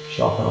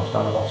 sharpen off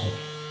down the bottom.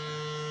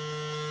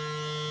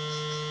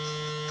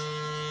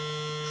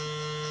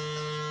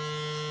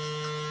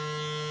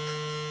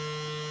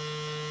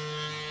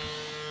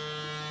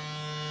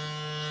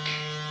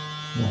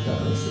 Knock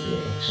that into the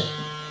beard like so.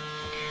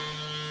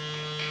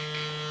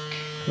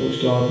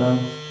 Close guard down.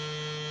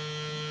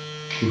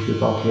 Push the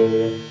back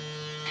area.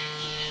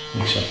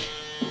 Like so.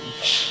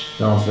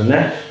 Down to the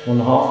neck,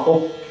 1.5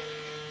 up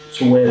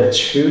to where the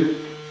 2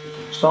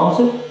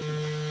 started.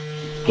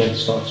 Again,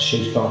 start to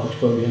show scalp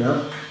exposure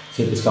now.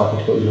 Take the scalp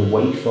exposure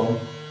away from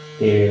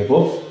the area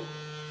above.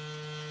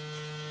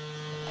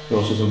 It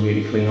also does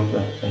really clean up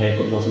the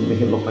haircut. It doesn't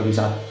make it look like he's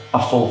had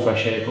a full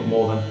fresh haircut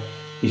more than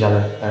he's had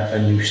a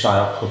new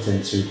style cut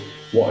into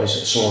what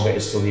is, some of it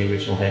is still the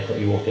original haircut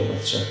you walked in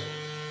with. So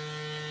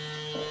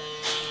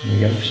there we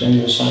go, same the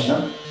other side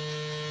now.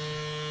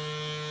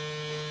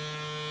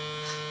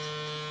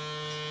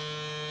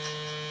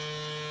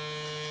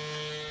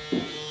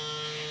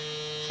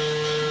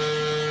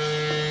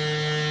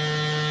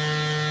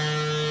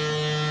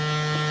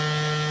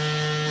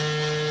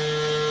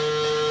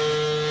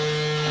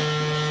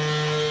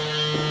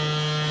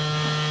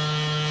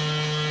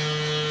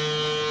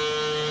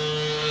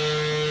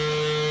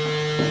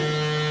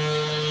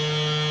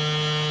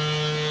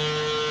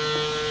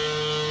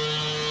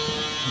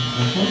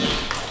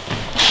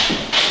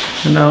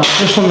 And now,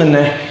 just on the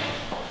neck,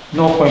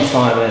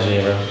 0.5 and a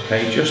 0,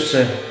 okay, just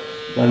to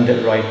blend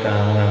it right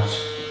down and out.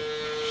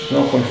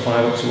 0.5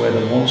 up to where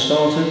the 1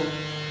 started,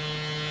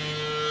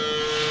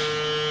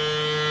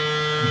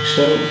 like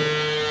so,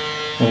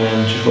 and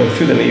then just work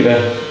through the lever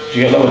as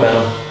you get lower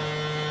down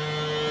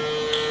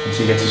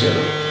until you get to 0.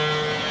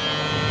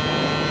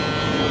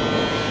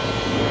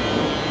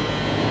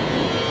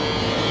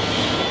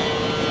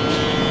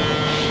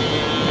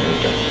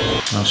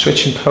 Now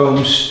switching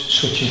combs,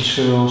 switching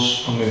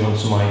tools, I'm moving on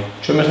to my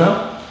trimmers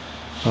now.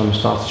 I'm going to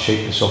start to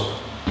shape this up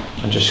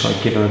and just kind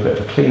of give them a bit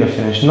of a cleaner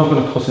finish. Not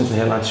going to cut into the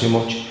hairline too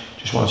much,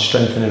 just want to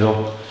strengthen it up,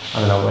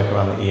 and then I'll work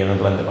around the ear and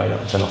blend it right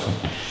out into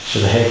nothing. So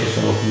the haircut's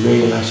going to look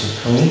really nice and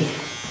clean.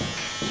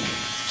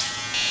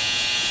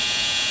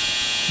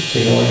 Just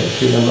taking away a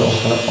few of them little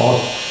kind of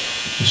odd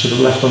and sort of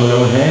left on their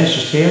own hairs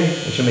just here,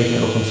 which are making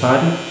it look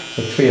untidy.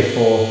 So 3 or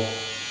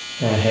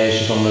 4 hairs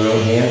just on their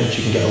own here, which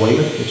you can get away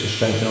with, which will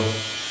strengthen up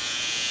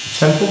the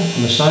temple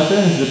on the side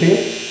there into the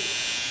beard.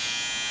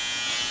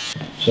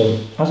 So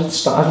as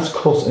it's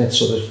cut and it's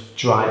sort of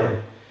dried in,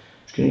 I'm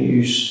just going to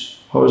use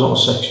horizontal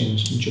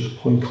sections and just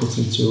point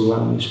cutting to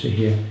around this bit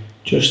here,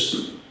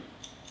 just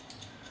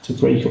to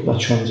break up that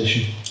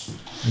transition,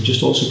 and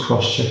just also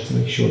cross check to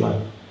make sure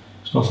that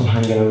there's nothing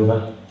hanging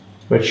over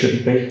where it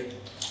shouldn't be.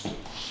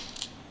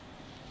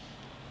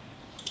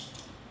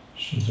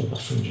 Just until that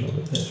fringe a little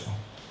bit there as well.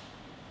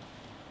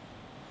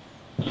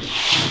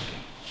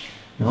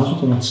 Now as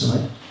we've done that side,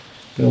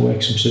 I'm going to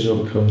work some scissor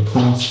over comb,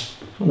 come out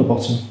from the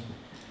bottom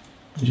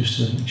just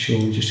to make sure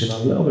we just do that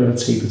a little bit of a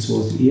taper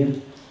towards the ear,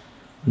 and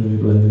then we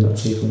blend in that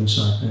taper on the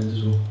side end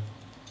as well.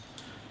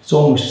 It's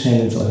almost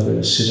turned into like a bit of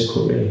a scissor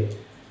cut really.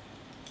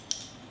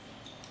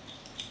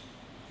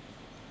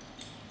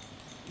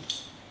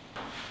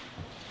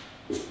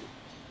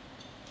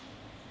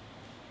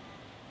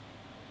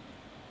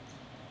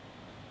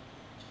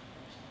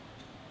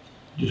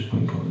 Just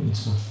point it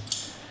into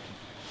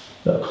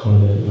that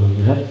corner there around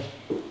the head.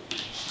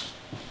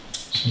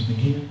 Same thing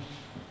here.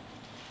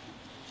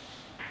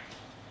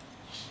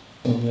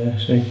 On there,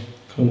 see,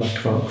 coming that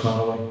crown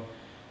away.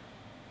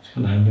 It's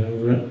kind of hanging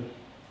over it.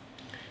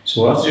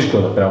 So we'll have to just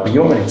go a bit out, but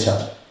you already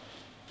tell.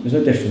 There's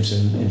no difference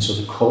in sort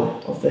of colour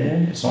of the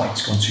hair. It's not like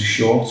it's gone too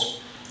short.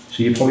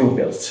 So you probably won't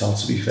be able to tell,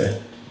 to be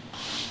fair.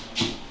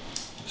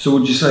 So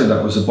would you say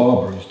that was a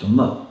barber who's done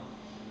that?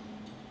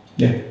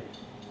 Yeah.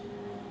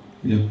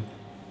 Yeah.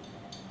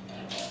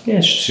 Yeah,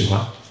 it's just too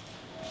high.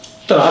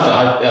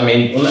 I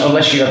mean,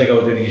 unless you had to go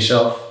do it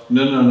yourself.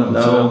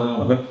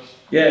 No. Okay.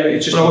 Yeah,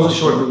 it's just. But I wasn't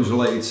sure if it was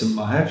related to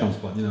my hair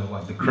transplant. You know,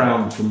 like the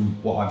crown from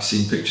what I've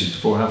seen pictures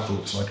before and after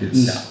looks like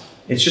it's. No,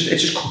 it's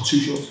just cut too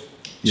short.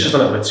 It's just a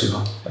little bit too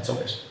high. That's all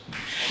it is.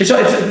 It's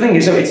the thing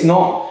is, it's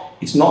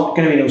not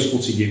going to be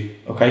noticeable to you.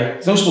 Okay,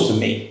 it's noticeable to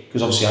me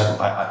because obviously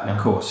I of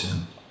course, yeah.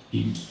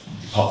 You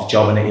part of the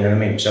job in it, you know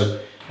what I mean.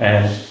 So,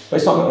 but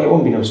it's not. It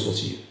won't be noticeable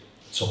to you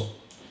at all.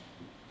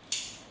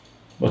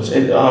 But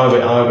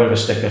I'm a bit of a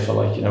sticker for,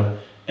 like, you know,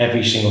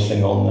 every single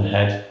thing on the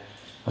head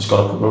has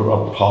got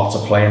a part to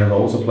play and a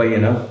role to play, you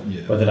know.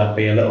 Yeah. Whether that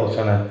be a little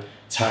kind of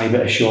tiny bit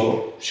of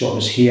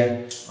shortness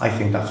here, I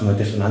think that from a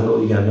different angle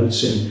you're going to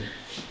notice it. And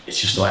it's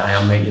just the way I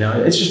am, mate, you know.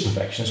 It's just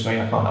perfectionist, mate.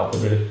 I can't help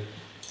it, really.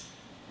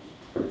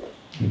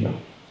 Here we go.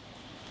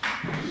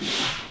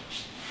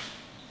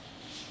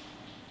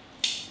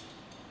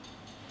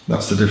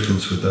 That's the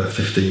difference with the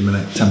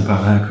 15-minute, £10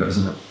 haircut,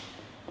 isn't it?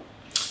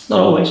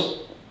 Not always.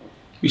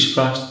 Be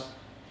surprised.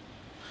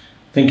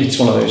 I think it's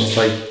one of those, it's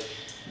like,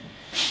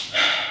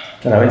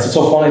 I don't know, it's a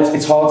tough one.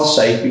 It's hard to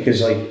say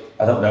because, like,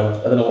 I don't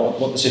know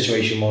what the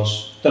situation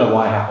was. Don't know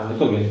why it happened. It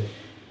could be.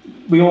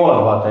 We all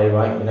have a bad day,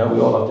 right? You know, we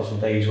all have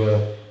different days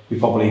where we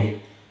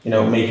probably, you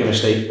know, make a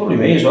mistake. Probably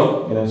me as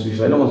well. You know, to be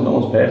fair, no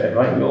one's perfect,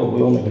 right? We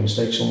all make a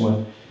mistake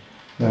somewhere.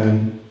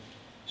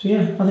 So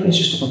yeah, I think it's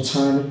just about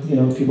time. You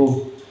know,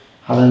 people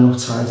having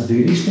enough time to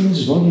do these things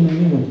as well. You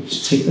know,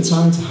 just take the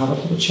time to have a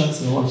couple of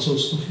chats and all that sort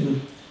of stuff. You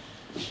know.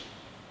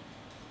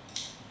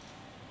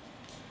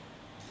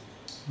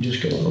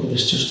 Just go over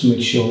this just to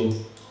make sure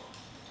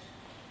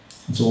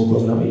it's all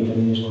going out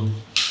evenly as well.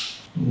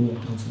 And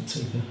work down to the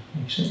taper,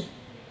 makes it.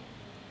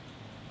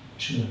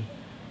 Should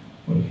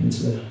work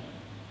into the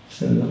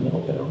thin that little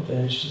bit out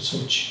there, just a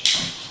touch.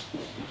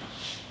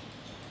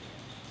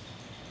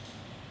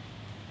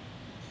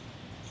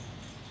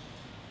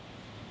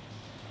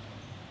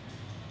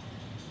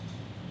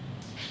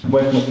 I'm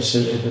working up the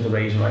scissors with the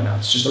razor right now.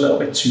 It's just a little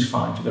bit too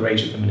fine for the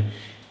razor at the minute.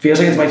 Feels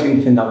like it might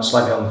be thinned out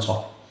slightly on the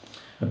top.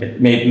 A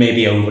bit,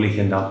 maybe overly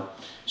thinned out.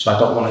 So I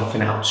don't want to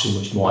thin it out too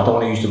much more. I don't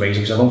want to use the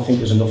razor because I don't think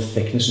there's enough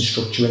thickness and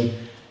structure in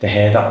the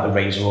hair that the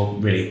razor will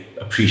really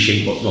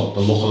appreciate, but no, the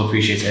look will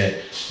appreciate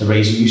the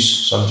razor use.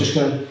 So I'm just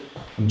gonna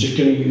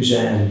use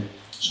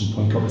some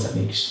point cover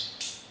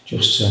techniques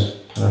just to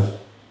kind of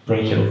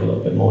break it up a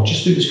little bit more,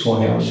 just through this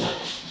corner area.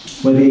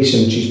 Where the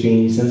asymmetry's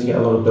been, you tend to get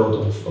a lot of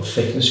build-up of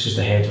thickness because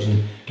the hair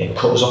doesn't get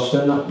cut as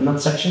often in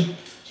that section.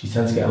 So you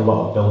tend to get a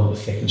lot of build-up of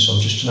thickness. So I'm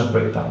just trying to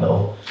break that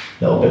little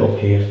bit up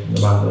here in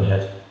the round of the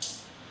head,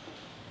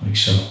 like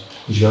so.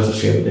 Because you have to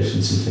feel the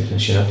difference in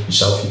thickness, you know,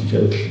 yourself. You can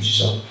feel the difference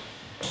yourself.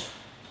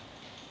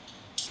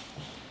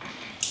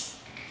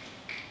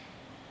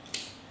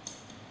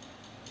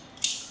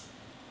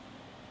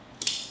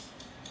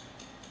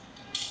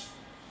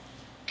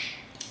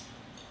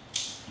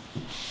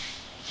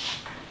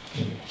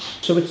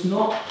 So it's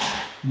not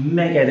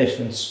mega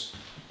difference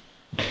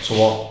to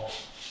what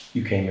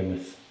you came in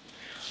with.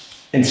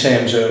 In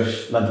terms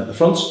of length at the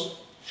front,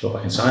 short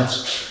back and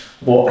sides,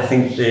 but I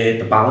think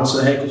the balance of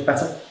the haircut's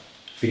better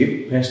for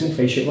you personally,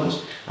 face shape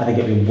wise. I think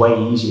it'd be way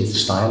easier to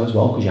style as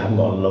well because you haven't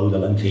got a load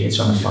of length here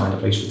trying to find a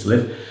place for it to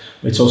live.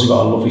 But it's also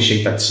got a lovely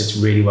shape that sits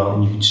really well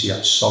and you can see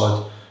that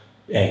solid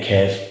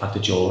curve at the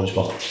jaw as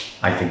well,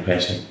 I think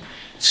personally.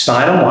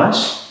 Styling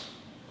wise,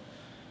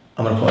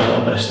 I'm going to put a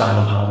little bit of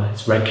styling powder.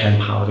 It's Red Ken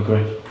powder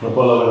grip. I'm going to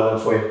put a little bit of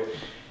that for you.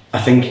 I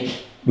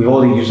think we've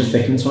already used the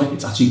thickness on it.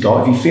 It's actually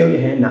got, if you feel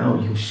your hair now,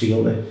 you can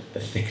feel the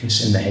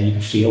thickness in the hair. You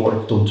can feel what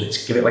it's done to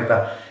it. Give it like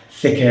that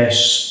thicker,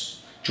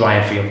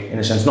 drier feel in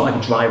a sense. Not like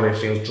a dry where it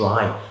feels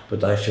dry, but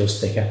that it feels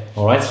thicker.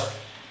 All right.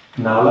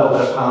 Now a little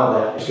bit of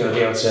powder there is going to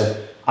be able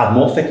to add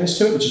more thickness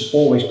to it, which is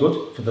always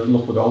good for the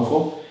look we're going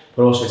for.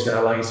 But also it's going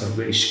to allow you to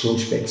really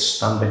scrunch bits,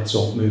 stand bits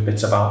up, move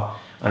bits about,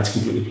 and it's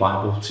completely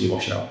pliable till you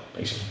wash it out,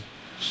 basically.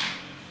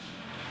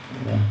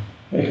 And then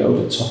make it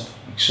over the top,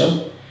 like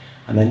so.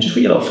 And then just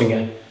with your little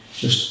finger,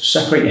 just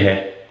separate your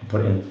hair and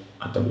put it in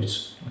at the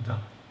roots, like that.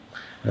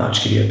 And that'll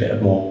just give you a bit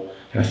of more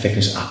kind of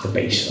thickness at the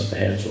base of the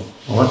hair as well.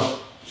 Alright?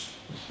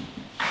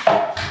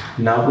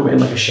 Now go in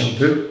like a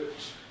shampoo,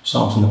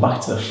 starting from the back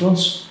to the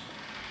front.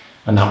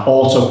 And now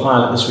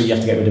autopilot, this way you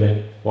have to get rid of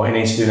it. What you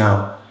need to do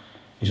now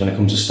is when it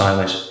comes to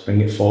styling this, bring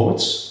it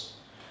forwards,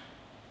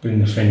 bring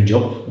the fringe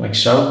up like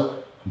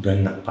so, and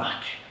bring that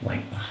back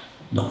like that,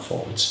 not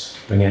forwards.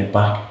 Bringing it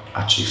back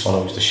actually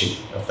follows the shape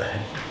of the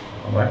head,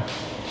 all right?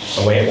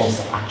 So the way it wants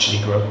to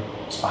actually grow,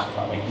 it's back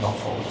that way, not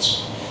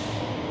forwards.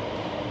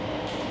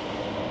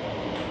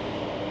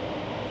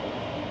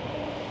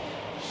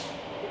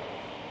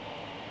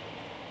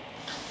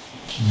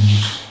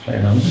 Play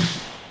around with it.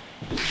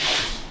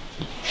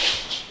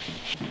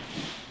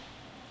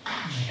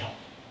 There you go.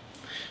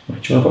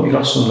 Right, do you want to put your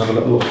glasses on and have a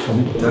little look for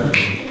me?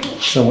 Definitely.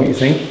 So what do you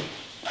think?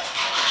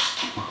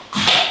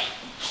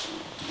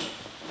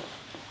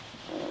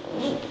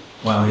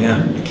 Wow, yeah.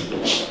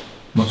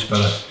 Much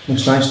better.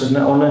 Looks nice, doesn't it?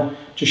 I want to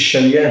just show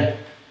you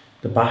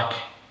the back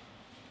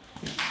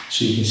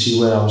so you can see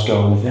where I was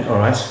going with it,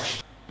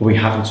 alright? But we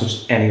haven't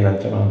touched any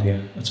length around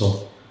here at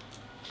all.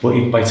 But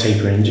if by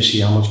tapering, just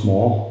see how much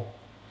more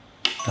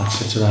that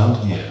sits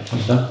around,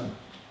 like that.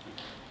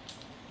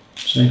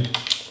 See?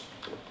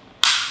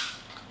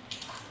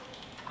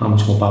 How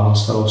much more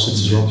balanced that all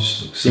sits as well.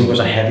 See, it was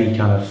a heavy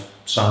kind of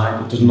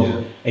side, it doesn't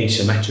look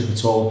asymmetric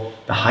at all.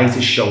 The height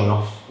is showing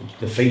off,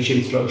 the face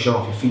shape is showing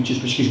off your features,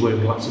 especially because you're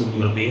wearing glasses and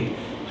you've got a beard,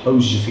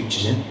 closes your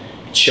features in.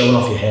 It's showing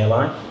off your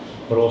hairline,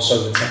 but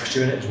also the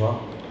texture in it as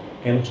well.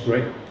 It looks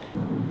great.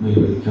 No,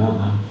 you really can't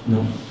now. No,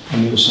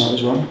 on the other side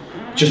as well.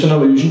 Just an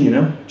illusion, you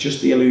know,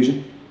 just the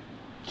illusion.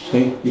 See,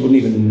 you wouldn't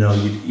even know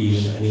you'd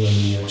even anywhere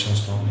near a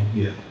transplant,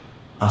 yeah,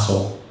 at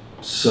all.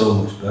 So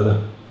much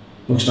better.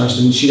 Looks nice,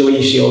 and you see the way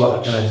you see all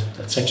that kind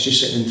of texture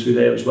sitting through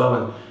there as well,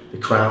 and the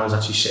crown is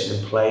actually sitting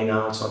in play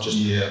now. It's not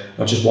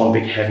just one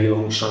big heavy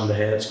long strand of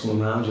hair that's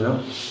coming around, you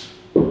know.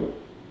 So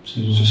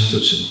it's just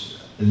such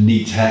a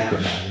neat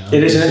haircut now. You know?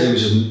 It is, isn't it? It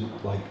was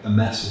just like a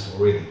mess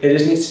before, really. It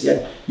is neat,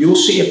 yeah. You'll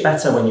see it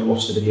better when you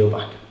watch the video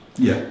back.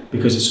 Yeah.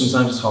 Because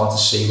sometimes it's hard to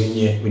see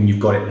when you've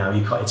got it now.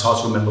 It's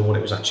hard to remember what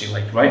it was actually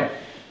like, right?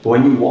 But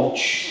when you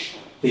watch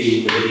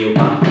the video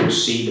back, you'll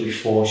see the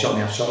before shot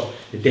and the after shot,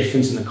 the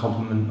difference in the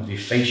complement of your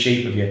face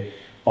shape,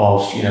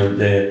 of you know,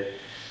 the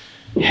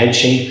head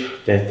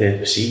shape, the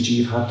procedure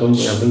you've had done,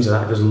 you know, things like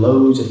that. There's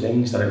loads of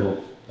things that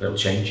it'll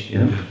change, you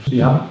know. So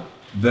you happy?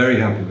 Very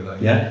happy with that.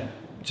 Yeah.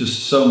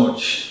 Just so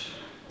much.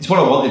 It's what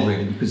I wanted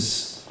really,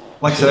 because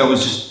like I said, I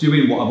was just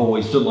doing what I've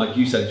always done, like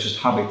you said, just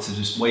habit to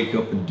just wake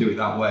up and do it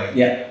that way.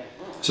 Yeah.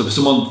 So for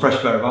someone fresh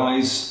pair of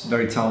eyes,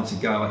 very talented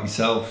guy like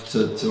yourself,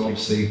 to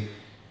obviously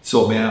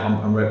sort me out,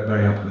 I'm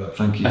very happy with that.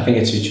 Thank you. I think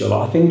it suits you a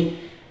lot. I think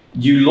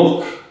you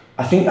look.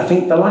 I think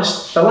the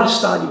last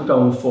style you were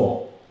going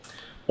for,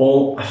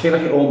 I feel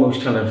like it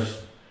almost kind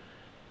of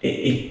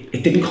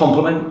it didn't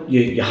complement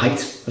your height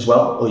as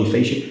well, or your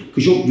face shape,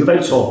 because you're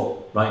very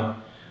tall, right?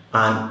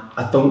 And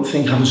I don't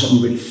think having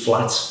something really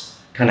flat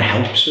kind of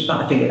helps with that.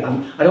 I think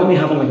I don't mean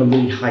having like a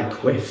really high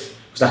quiff,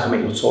 because that can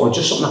make you look taller.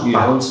 Just something that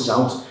balances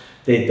out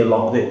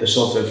the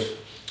sort of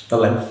the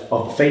length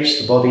of the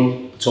face, the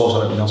body, the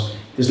torso, and everything else.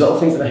 There's little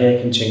things that the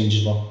hair can change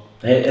as well.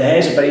 The hair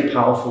is a very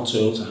powerful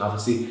tool to have.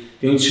 It's the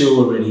only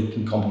tool that really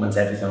can complement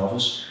everything of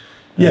us.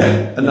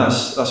 Yeah, and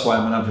that's why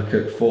I'm an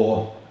advocate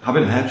for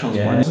having a hair transplant.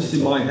 Yeah,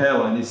 obviously my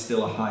hairline is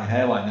still a high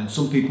hairline, and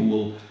some people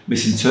will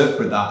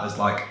misinterpret that as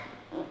like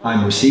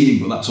I'm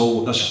receding, but that's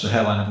just the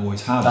hairline I've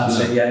always had. That's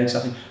it, yeah,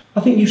 exactly. I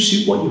think you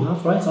suit what you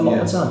have, right, a lot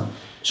of the time.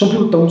 Some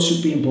people don't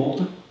suit being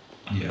bolder.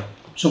 Yeah.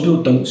 Some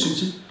people don't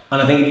suit it.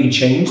 And I think if you can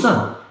change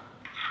that,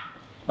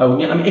 I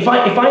mean, if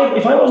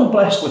I wasn't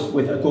blessed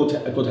with a good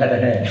head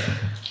of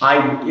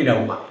hair, you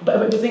know,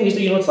 but the thing is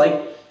that, you know, it's like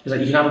you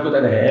can have a good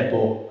head of hair,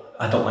 but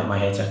I don't like my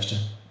hair texture.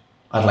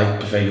 I'd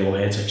prefer your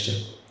hair texture.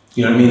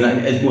 You know what I mean? Like,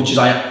 as much as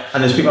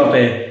and there's people out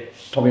there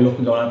probably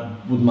looking going, I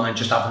wouldn't mind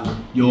just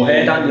having your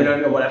hair done, you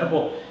know, or whatever,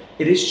 but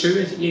it is true,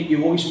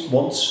 you always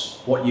want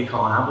what you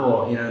can't have,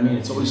 or, you know what I mean?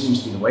 It always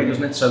seems to be the way,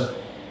 doesn't it? So,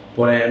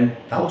 but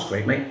that was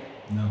great, mate.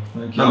 No,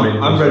 thank you.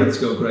 I'm ready to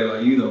go grey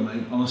like you though,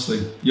 mate. Honestly,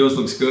 yours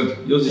looks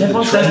good. Yours is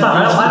everyone the says that.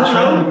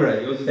 I don't know.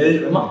 Grey. Yours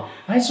is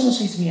I had someone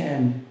say to me,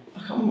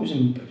 I can't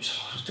remember,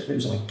 it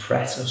was like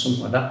Pret or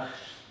something like that.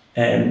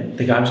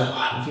 The guy was like,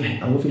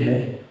 oh, I love your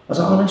hair. I was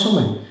like, oh, nice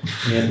one, mate.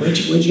 Yeah, where'd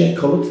you get it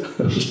coloured?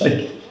 I was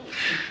like,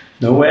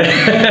 nowhere.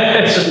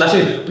 It's just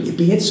natural. But your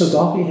beard's so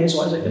dark, your hair's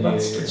white,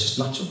 it's just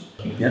natural.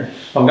 Yeah.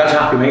 I'm glad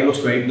you're happy, mate. It looks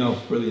great. No,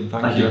 brilliant.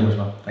 Thank you very much,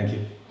 man. Thank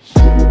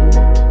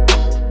you.